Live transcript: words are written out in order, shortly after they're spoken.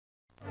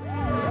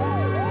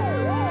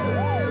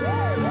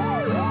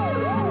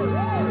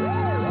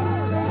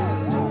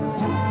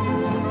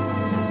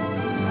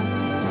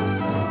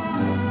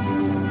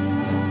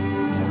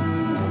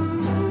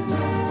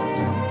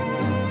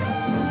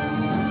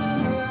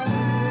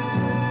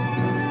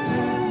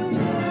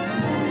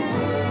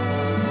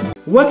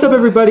What's up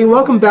everybody,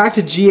 welcome back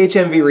to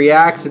GHMV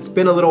Reacts. It's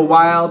been a little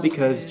while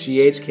because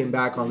GH came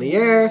back on the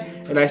air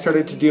and I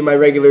started to do my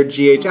regular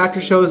GH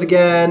after shows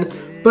again.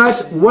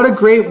 But what a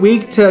great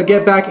week to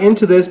get back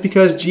into this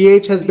because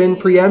GH has been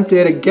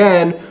preempted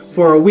again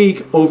for a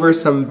week over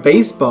some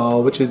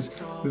baseball, which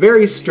is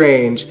very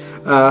strange.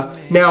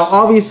 Now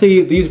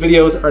obviously these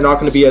videos are not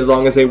going to be as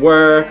long as they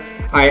were.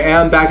 I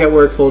am back at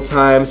work full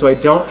time, so I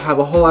don't have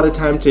a whole lot of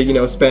time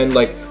to, spend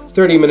like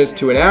 30 minutes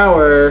to an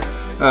hour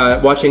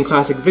watching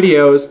classic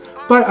videos,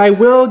 but I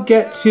will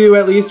get to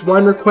at least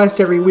one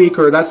request every week,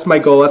 or that's my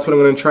goal, that's what I'm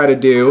going to try to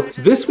do.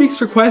 This week's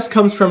request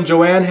comes from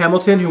Joanne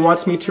Hamilton, who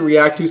wants me to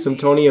react to some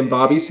Tony and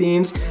Bobbie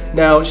scenes.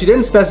 Now, she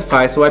didn't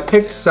specify, so I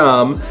picked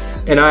some,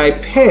 and I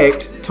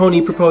picked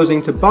Tony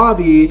proposing to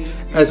Bobbie,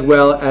 as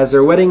well as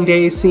their wedding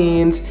day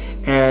scenes,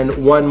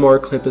 and one more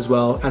clip as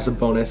well as a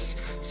bonus.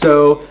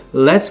 So,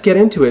 let's get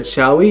into it,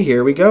 shall we?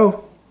 Here we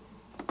go.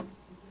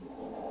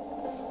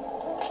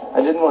 I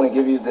didn't want to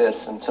give you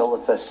this until the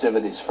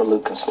festivities for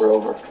Lucas were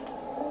over. A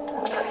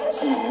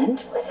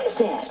present? What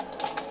is it?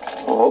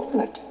 Well,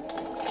 open it.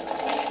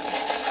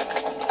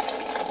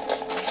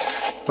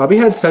 Bobbie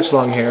had such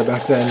long hair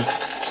back then.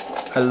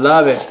 I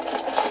love it.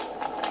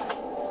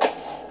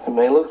 It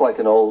may look like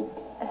an old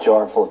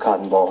jar full of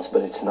cotton balls,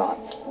 but it's not.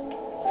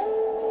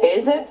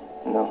 Is it?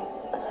 No.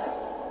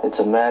 It's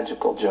a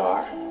magical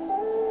jar.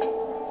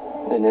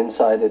 And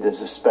inside it is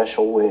a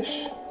special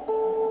wish.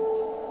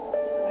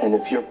 And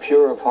if you're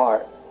pure of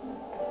heart,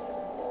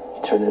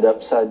 you turn it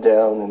upside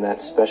down and that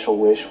special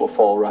wish will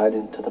fall right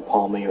into the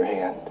palm of your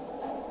hand.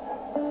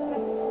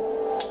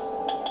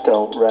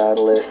 Don't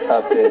rattle it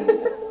up in.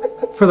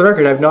 For the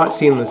record, I've not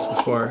seen this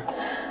before.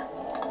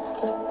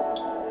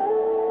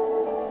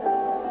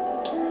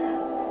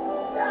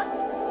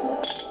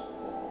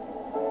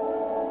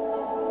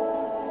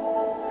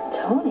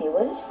 Tony,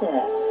 what is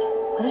this?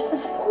 What is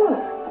this for?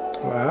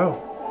 Wow.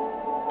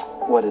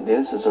 What it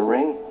is a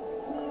ring.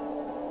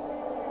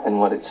 And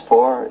what it's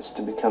for is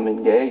to become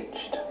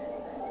engaged.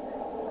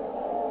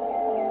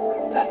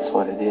 That's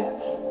what it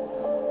is.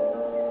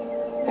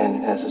 And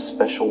it has a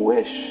special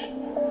wish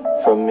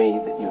from me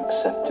that you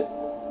accept it.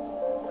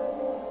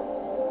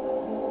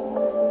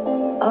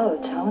 Oh,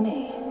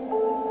 Tony.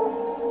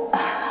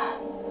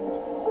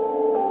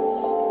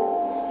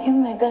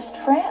 You're my best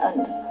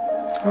friend.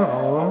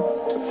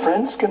 Aww.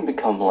 Friends can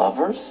become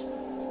lovers.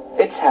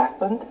 It's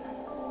happened.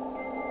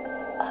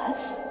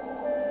 Us?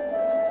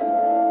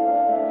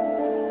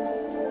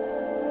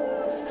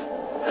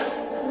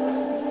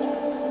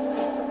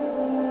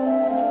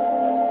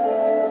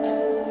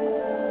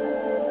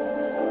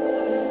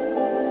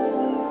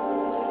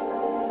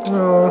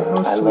 Oh,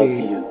 how I sweet.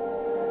 love you.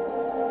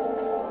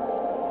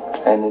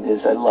 And it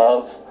is a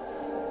love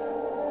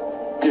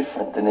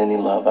different than any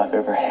love I've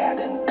ever had,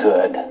 and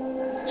good.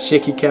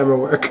 Shaky camera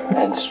work.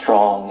 And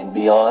strong and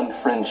beyond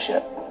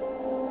friendship.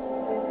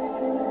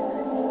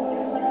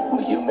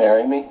 Will you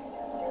marry me?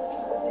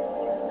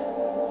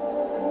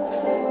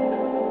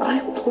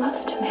 I would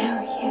love to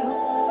marry you.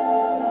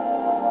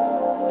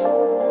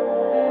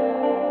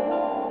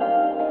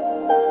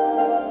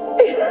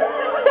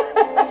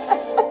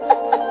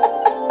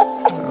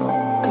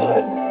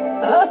 Good.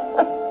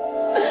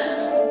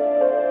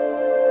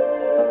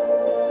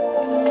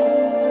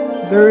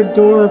 They're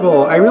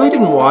adorable. I really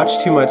didn't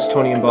watch too much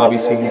Tony and Bobbie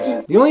scenes.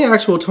 The only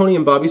actual Tony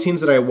and Bobbie scenes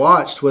that I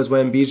watched was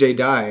when BJ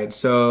died.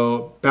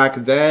 So back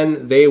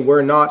then, they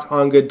were not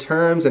on good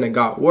terms and it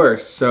got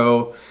worse.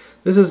 So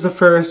this is the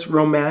first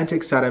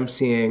romantic set I'm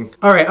seeing.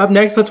 All right, up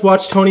next, let's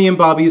watch Tony and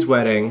Bobbie's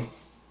wedding.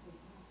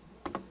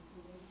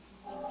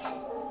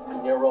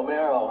 Senor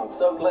Romero, I'm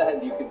so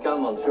glad you could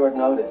come on short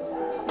notice.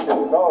 It's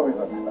always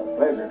a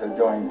pleasure to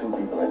join two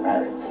people in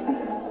marriage.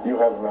 You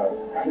have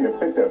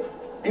picked a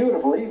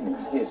beautiful evening.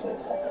 Excuse me a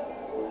second.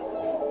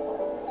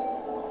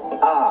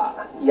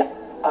 Yeah.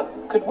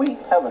 Could we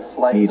have a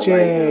slight BJ.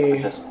 delay here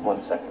for just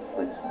 1 second,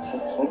 please?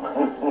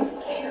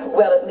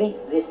 Well, at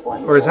least this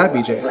one. Or is that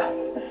BJ?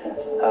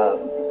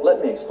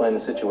 Let me explain the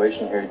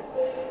situation here.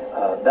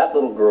 That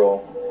little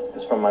girl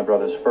is from my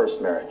brother's first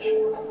marriage,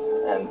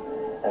 and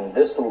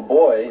this little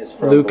boy is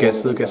from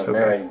Lucas, the woman he's gonna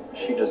okay. marry.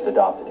 She just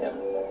adopted him,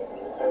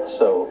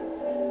 so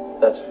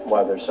that's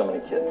why there's so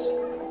many kids.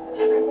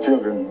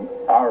 Children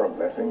are a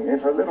blessing,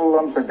 if a little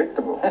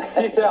unpredictable.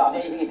 Yeah,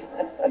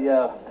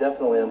 yeah,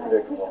 definitely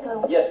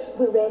unpredictable. Yes.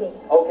 We're ready.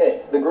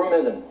 Okay, the groom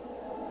isn't.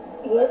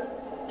 Yes.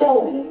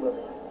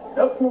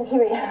 Nope. No, here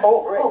we are.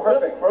 Oh, great,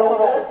 perfect. We're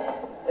on over.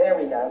 There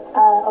we go.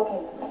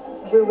 Okay.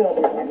 We're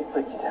ready. Let me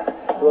put you down.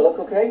 Do I look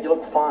okay? You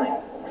look fine.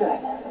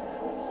 Good.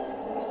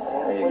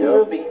 There you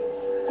go.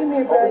 Come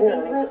here, Brad.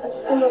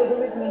 Come over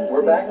with me.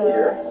 We're back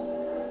here.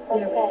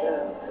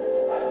 Okay.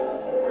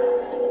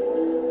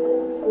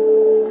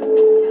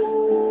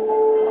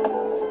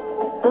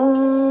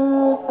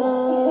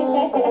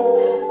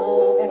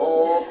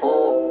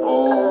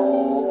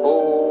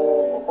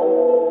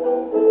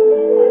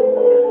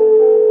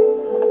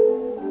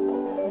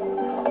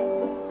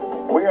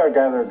 We are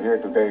gathered here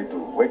today to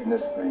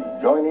witness the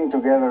joining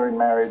together in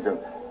marriage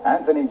of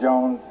Anthony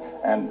Jones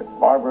and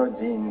Barbara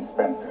Jean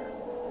Spencer.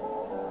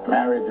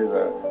 Marriage is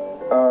a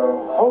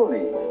holy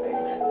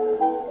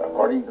state,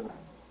 according to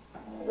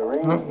the ring.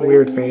 Oh,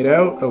 weird fade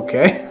out.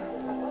 Okay.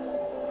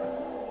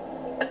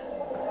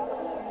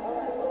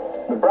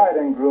 The bride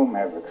and groom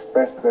have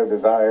expressed their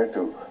desire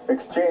to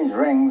exchange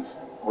rings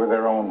with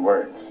their own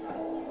words.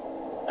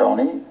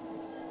 Tony,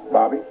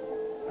 Bobbie.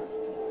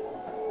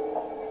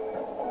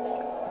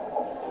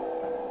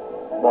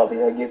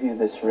 Bobbie, I give you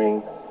this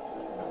ring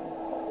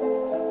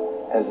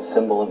as a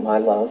symbol of my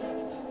love.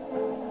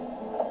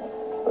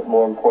 But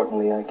more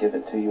importantly, I give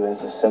it to you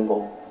as a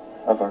symbol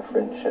of our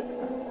friendship.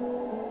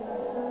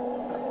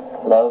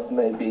 Love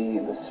may be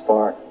the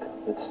spark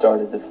that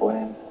started the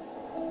flame,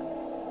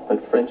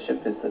 but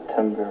friendship is the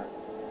timber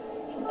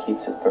that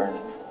keeps it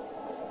burning.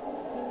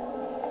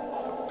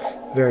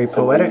 Very So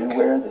poetic. when you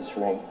wear this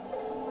ring,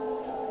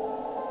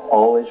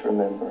 always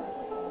remember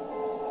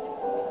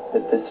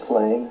that this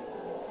flame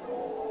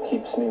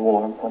keeps me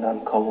warm when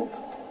I'm cold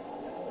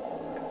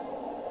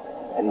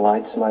and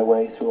lights my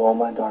way through all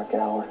my dark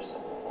hours,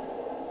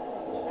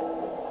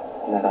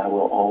 and that I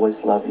will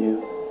always love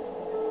you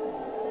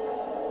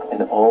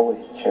and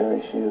always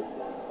cherish you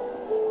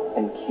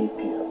and keep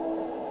you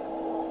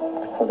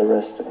for the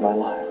rest of my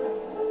life.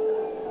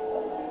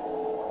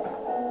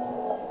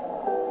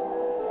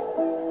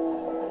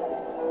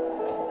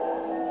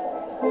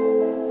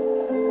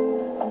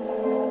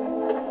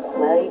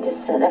 Well, you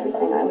just said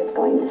everything I was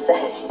going to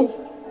say.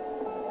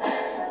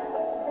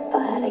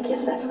 But I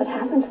guess that's what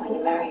happens when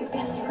you marry your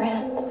best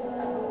friend.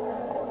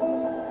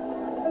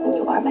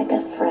 You are my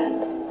best friend.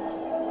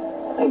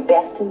 My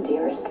best and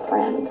dearest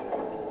friend.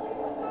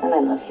 And I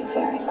love you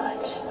very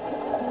much.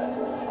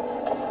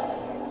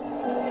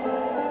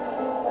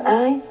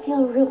 I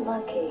feel real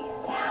lucky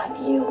to have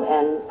you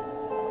and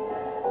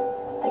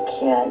the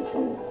kids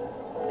and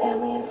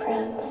family and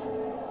friends.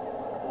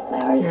 My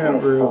heart is Yeah,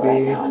 very full right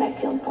Ruby. now and I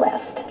feel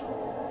blessed.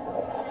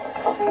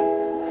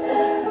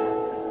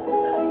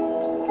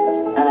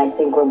 And I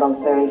think we're both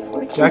very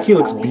fortunate. Jackie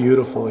looks Tommy,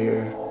 beautiful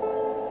here.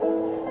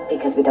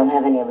 because we don't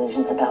have any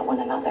illusions about one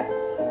another.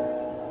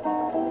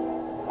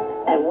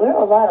 And we're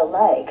a lot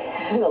alike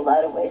in a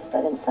lot of ways,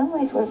 but in some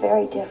ways we're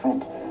very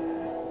different.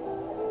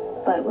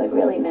 But what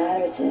really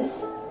matters is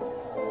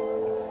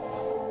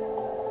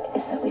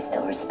that we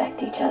still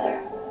respect each other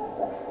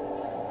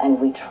and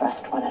we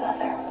trust one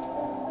another.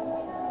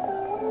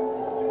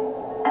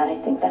 And I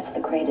think that's the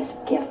greatest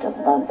gift of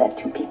love that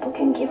two people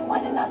can give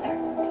one another.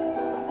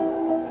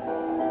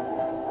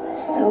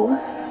 So,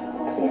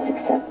 please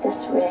accept this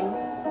ring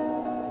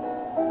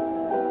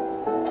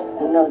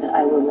and know that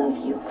I will love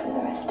you for the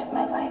rest of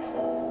my life.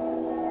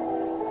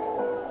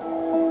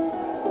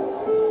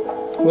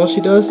 Well, she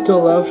does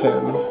still love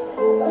him.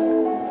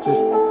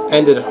 Just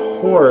ended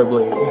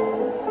horribly.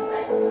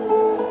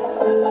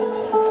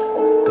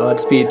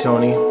 Godspeed,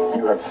 Tony.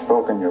 You have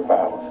spoken your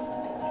vows,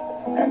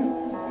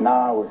 and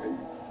now with the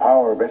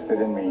power vested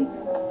in me,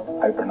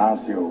 I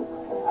pronounce you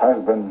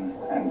husband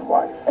and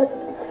wife.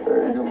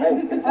 You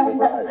may kiss the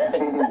bride.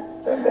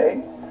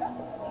 Sunday.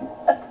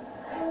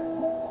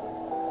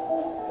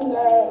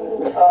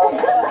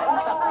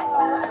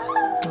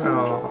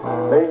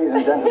 Aww. Ladies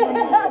and gentlemen,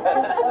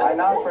 I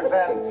now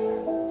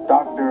present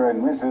Dr.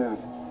 and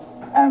Mrs.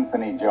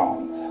 Anthony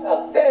Jones.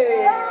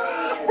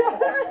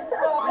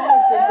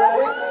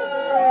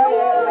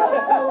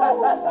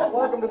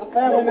 Welcome to the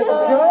family,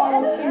 Mrs.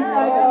 Jones.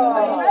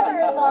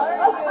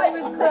 I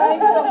was crying,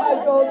 so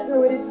I go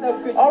through it. It's so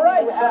good. All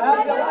right, so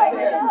how'd you like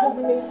it?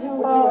 Would you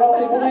Help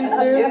me please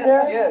here,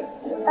 Jerry? Yes.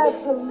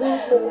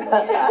 Absolutely.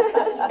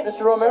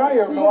 Mr. Romero,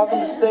 you're welcome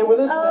to stay with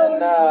us and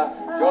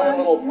join a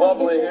little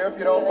bubbly here if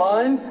you don't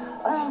mind.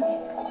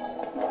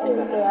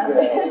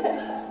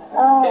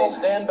 Okay,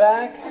 stand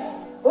back.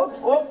 Oops.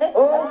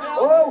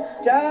 Oh,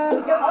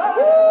 John.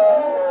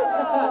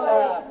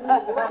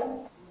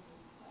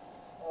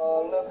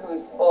 Oh, look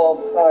who's all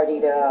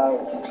partied out.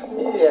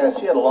 Yeah,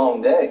 she had a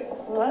long day.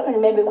 Well,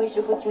 maybe we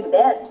should put you to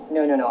bed.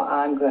 No,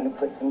 I'm going to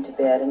put them to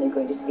bed, and they're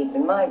going to sleep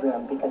in my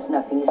room, because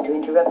nothing is to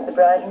interrupt the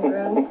bride and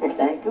groom.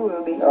 Thank you,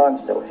 Ruby. Oh, I'm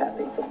so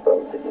happy for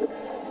both of you.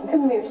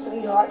 Come here,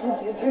 sweetheart, and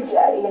give your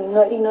daddy a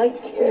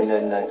nighty-night kiss.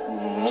 And then,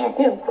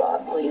 And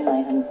Bobbie. Good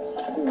night, and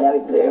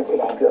there we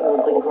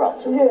go. Good girl,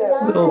 too.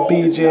 Yeah. Little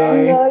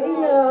BJ.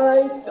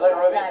 Nighty-night. See you later,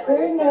 Ruby.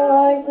 Good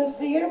night. We'll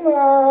see you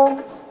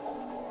tomorrow.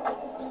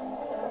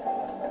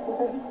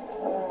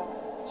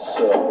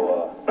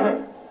 so,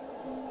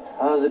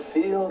 how does it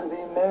feel to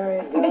be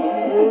married?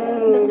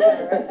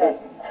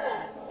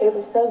 It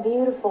was so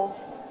beautiful.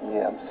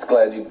 Yeah, I'm just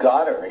glad you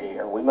got her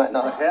here. We might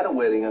not have had a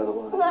wedding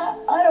otherwise.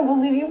 I don't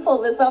believe you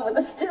pulled this off with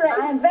a straight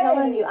I'm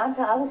telling you, I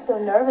was so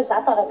nervous.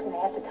 I thought I was going to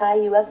have to tie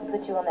you up and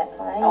put you on that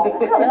plane. Oh,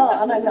 come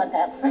on, I'm not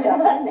that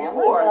stubborn now.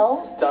 You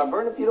are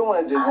stubborn. If you don't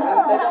want to do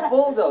something, take a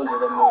bulldozer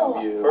to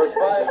move you. First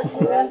fight.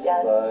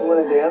 You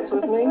want to dance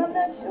with me? I'm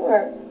not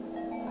sure.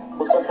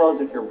 Well,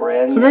 suppose if you're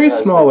brand It's a very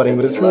small wedding,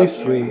 but it's really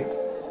sweet.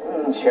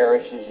 He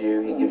cherishes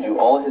you. He gives you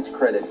all his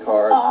credit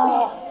cards.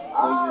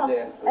 Will you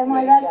dance with Am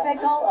I me? that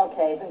fickle?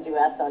 Okay, since you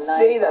asked so nice.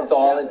 See, that's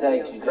all it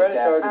takes. You just Credit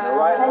ask cards me. are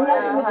right Had on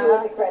nothing to there. do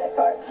with the credit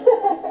card.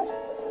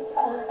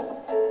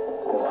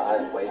 Well,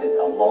 I've waited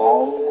a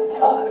long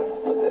time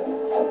for this.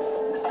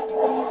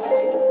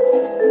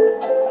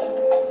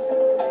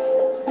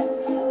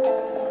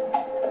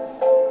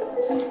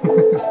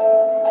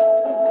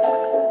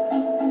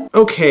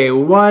 Okay,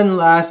 one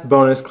last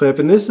bonus clip,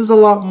 and this is a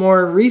lot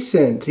more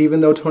recent, even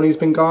though Tony's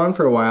been gone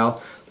for a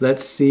while.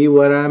 Let's see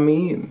what I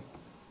mean.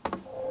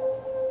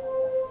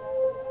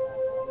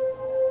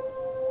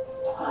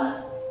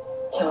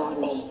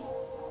 Tony,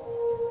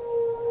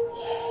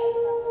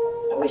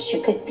 I wish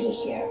you could be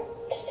here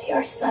to see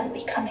our son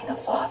becoming a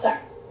father.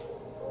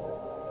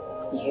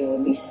 You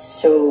would be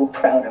so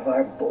proud of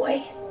our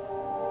boy.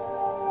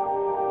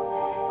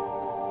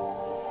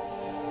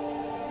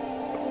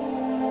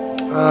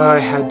 I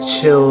had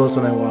chills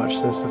when I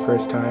watched this the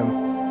first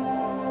time.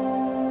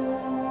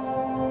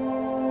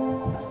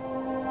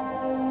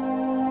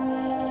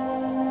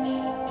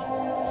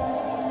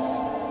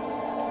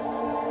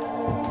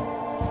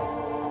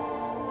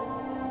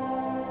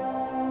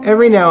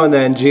 Every now and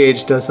then,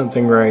 GH does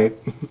something right.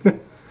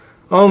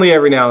 Only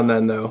every now and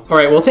then, though.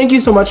 Alright, well, thank you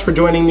so much for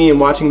joining me and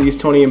watching these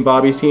Tony and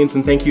Bobbie scenes,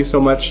 and thank you so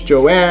much,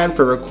 Joanne,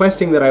 for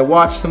requesting that I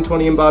watch some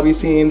Tony and Bobbie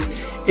scenes.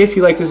 If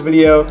you like this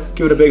video,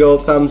 give it a big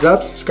old thumbs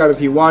up, subscribe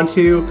if you want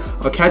to.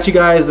 I'll catch you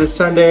guys this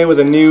Sunday with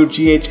a new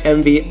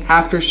GHMV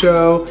after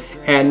show,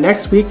 and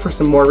next week for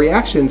some more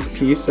reactions.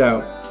 Peace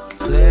out.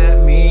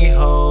 Let me